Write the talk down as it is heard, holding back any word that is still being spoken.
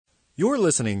You're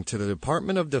listening to the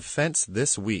Department of Defense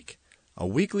This Week, a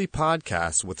weekly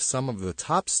podcast with some of the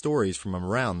top stories from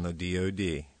around the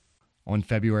DoD. On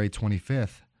February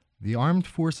 25th, the Armed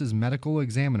Forces Medical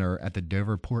Examiner at the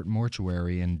Dover Port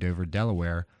Mortuary in Dover,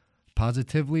 Delaware,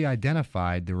 positively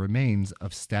identified the remains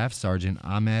of Staff Sergeant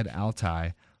Ahmed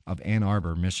Altaie of Ann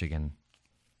Arbor, Michigan.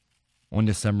 On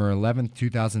December 11,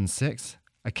 2006,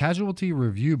 a casualty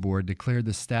review board declared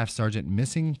the staff sergeant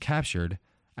missing captured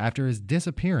after his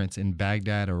disappearance in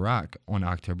Baghdad, Iraq on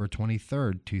October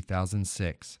 23,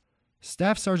 2006.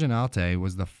 Staff Sergeant Altaie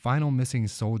was the final missing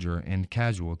soldier and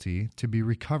casualty to be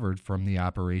recovered from the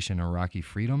Operation Iraqi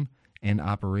Freedom and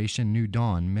Operation New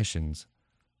Dawn missions.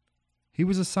 He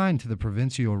was assigned to the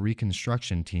Provincial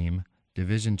Reconstruction Team,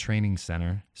 Division Training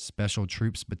Center, Special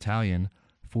Troops Battalion,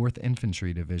 4th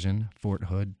Infantry Division, Fort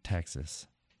Hood, Texas.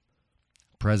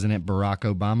 President Barack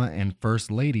Obama and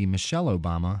First Lady Michelle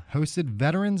Obama hosted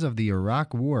veterans of the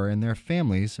Iraq War and their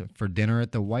families for dinner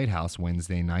at the White House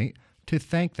Wednesday night to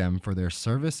thank them for their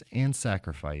service and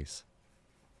sacrifice.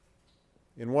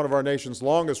 In one of our nation's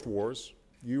longest wars,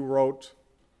 you wrote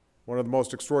one of the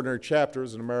most extraordinary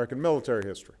chapters in American military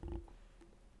history.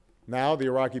 Now the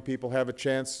Iraqi people have a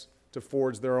chance to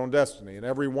forge their own destiny, and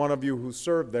every one of you who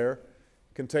served there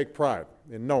can take pride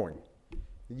in knowing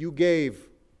that you gave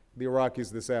the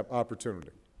Iraqis this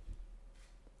opportunity,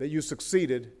 that you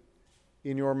succeeded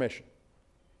in your mission.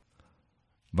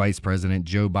 Vice President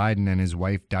Joe Biden and his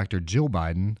wife, Dr. Jill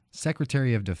Biden,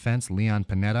 Secretary of Defense Leon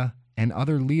Panetta, and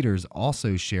other leaders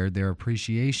also shared their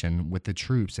appreciation with the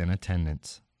troops in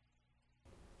attendance.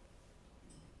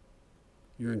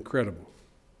 You're incredible.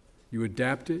 You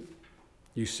adapted,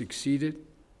 you succeeded,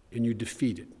 and you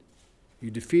defeated.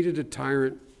 You defeated a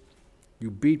tyrant,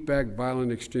 you beat back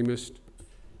violent extremists,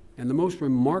 and the most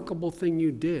remarkable thing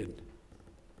you did,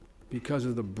 because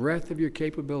of the breadth of your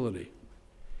capability,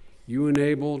 you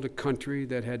enabled a country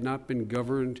that had not been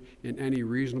governed in any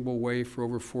reasonable way for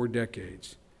over 4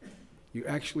 decades. You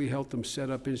actually helped them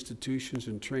set up institutions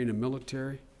and train a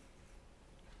military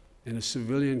and a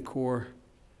civilian corps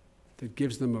that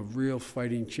gives them a real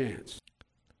fighting chance.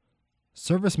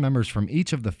 Service members from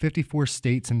each of the 54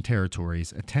 states and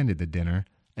territories attended the dinner,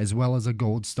 as well as a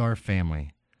Gold Star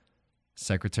family.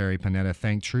 Secretary Panetta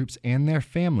thanked troops and their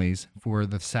families for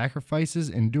the sacrifices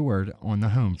endured on the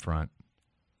home front.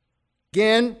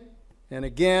 Again and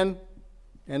again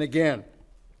and again,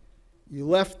 you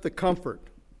left the comfort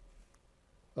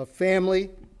of family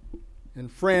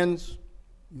and friends,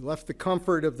 you left the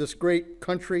comfort of this great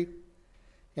country,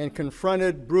 and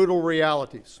confronted brutal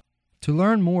realities. To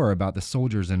learn more about the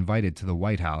soldiers invited to the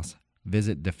White House,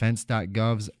 visit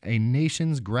defense.gov's A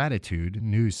Nation's Gratitude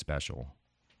news special.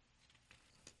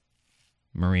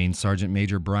 Marine Sergeant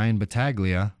Major Bryan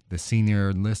Battaglia, the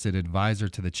senior enlisted advisor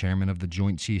to the chairman of the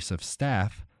Joint Chiefs of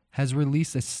Staff, has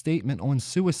released a statement on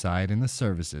suicide in the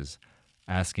services,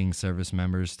 asking service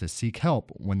members to seek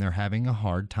help when they're having a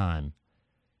hard time.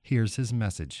 Here's his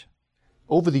message.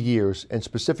 Over the years, and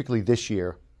specifically this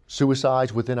year,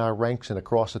 suicides within our ranks and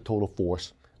across the total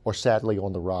force are sadly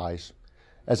on the rise.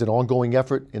 As an ongoing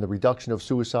effort in the reduction of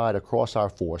suicide across our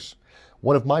force,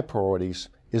 one of my priorities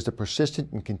is the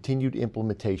persistent and continued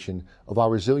implementation of our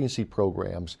resiliency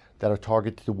programs that are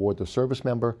targeted toward the service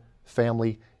member,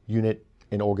 family, unit,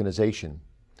 and organization.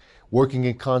 Working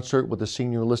in concert with the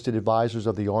senior enlisted advisors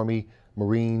of the Army,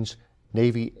 Marines,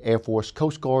 Navy, Air Force,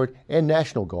 Coast Guard, and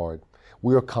National Guard,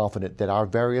 we are confident that our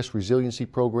various resiliency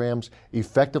programs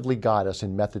effectively guide us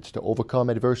in methods to overcome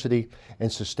adversity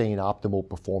and sustain optimal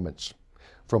performance.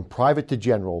 From private to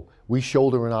general, we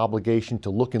shoulder an obligation to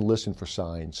look and listen for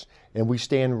signs, and we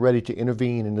stand ready to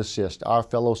intervene and assist our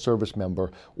fellow service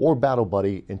member or battle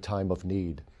buddy in time of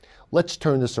need. Let's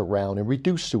turn this around and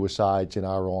reduce suicides in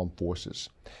our armed forces.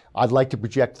 I'd like to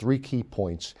project 3 key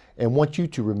points and want you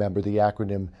to remember the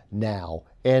acronym NOW,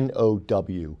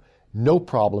 N-O-W. No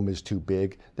problem is too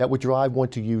big that would drive one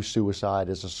to use suicide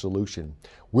as a solution.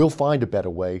 We'll find a better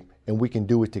way, and we can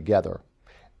do it together.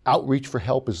 Outreach for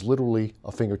help is literally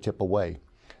a fingertip away.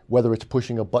 Whether it's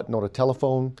pushing a button on a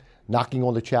telephone, knocking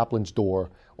on the chaplain's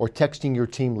door, or texting your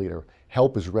team leader,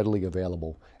 help is readily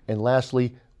available. And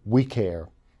lastly, we care.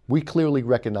 We clearly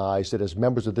recognize that as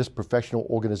members of this professional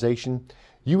organization,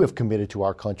 you have committed to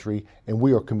our country, and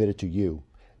we are committed to you.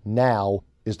 Now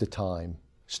is the time.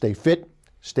 Stay fit,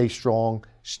 stay strong,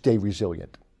 stay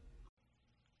resilient.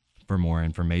 For more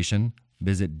information,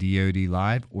 visit DoD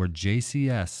Live or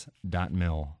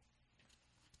jcs.mil.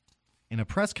 In a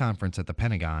press conference at the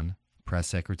Pentagon, Press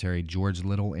Secretary George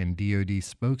Little and DoD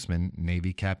spokesman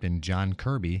Navy Captain John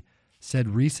Kirby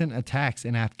said recent attacks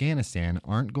in Afghanistan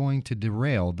aren't going to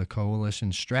derail the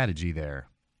coalition's strategy there.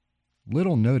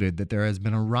 Little noted that there has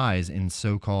been a rise in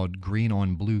so-called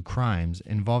green-on-blue crimes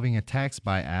involving attacks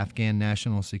by Afghan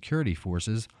National Security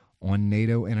Forces on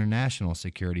NATO International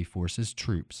Security Forces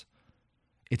troops.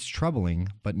 It's troubling,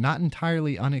 but not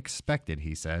entirely unexpected,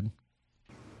 he said.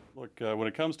 Look, when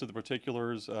it comes to the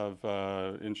particulars of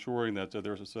ensuring that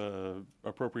there's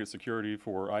appropriate security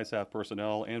for ISAF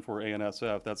personnel and for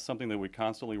ANSF, that's something that we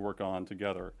constantly work on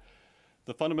together.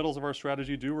 The fundamentals of our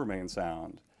strategy do remain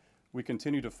sound. We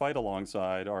continue to fight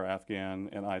alongside our Afghan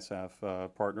and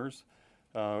ISAF partners,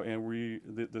 and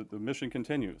the mission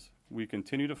continues. We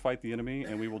continue to fight the enemy,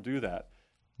 and we will do that.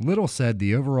 Little said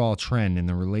the overall trend in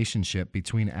the relationship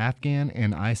between Afghan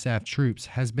and ISAF troops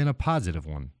has been a positive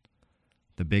one.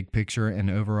 The big picture and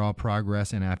overall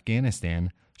progress in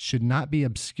Afghanistan should not be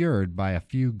obscured by a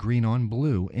few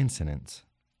green-on-blue incidents.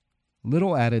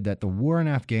 Little added that the war in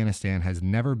Afghanistan has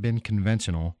never been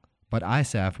conventional, but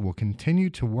ISAF will continue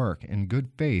to work in good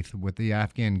faith with the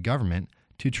Afghan government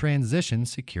to transition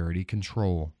security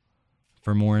control.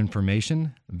 For more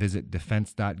information, visit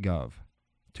defense.gov.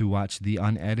 To watch the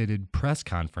unedited press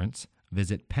conference,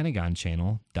 visit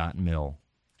pentagonchannel.mil.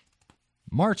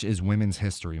 March is Women's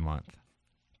History Month.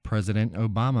 President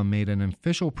Obama made an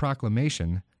official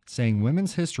proclamation saying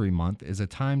Women's History Month is a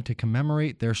time to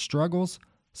commemorate their struggles,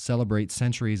 celebrate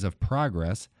centuries of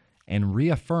progress, and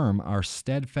reaffirm our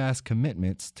steadfast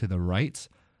commitments to the rights,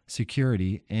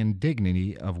 security, and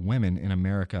dignity of women in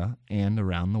America and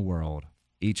around the world.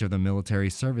 Each of the military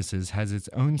services has its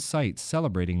own site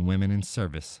celebrating women in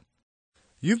service.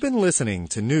 You've been listening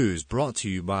to news brought to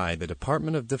you by the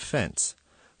Department of Defense.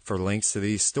 For links to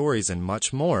these stories and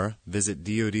much more, visit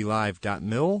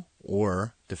dodlive.mil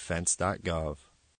or defense.gov.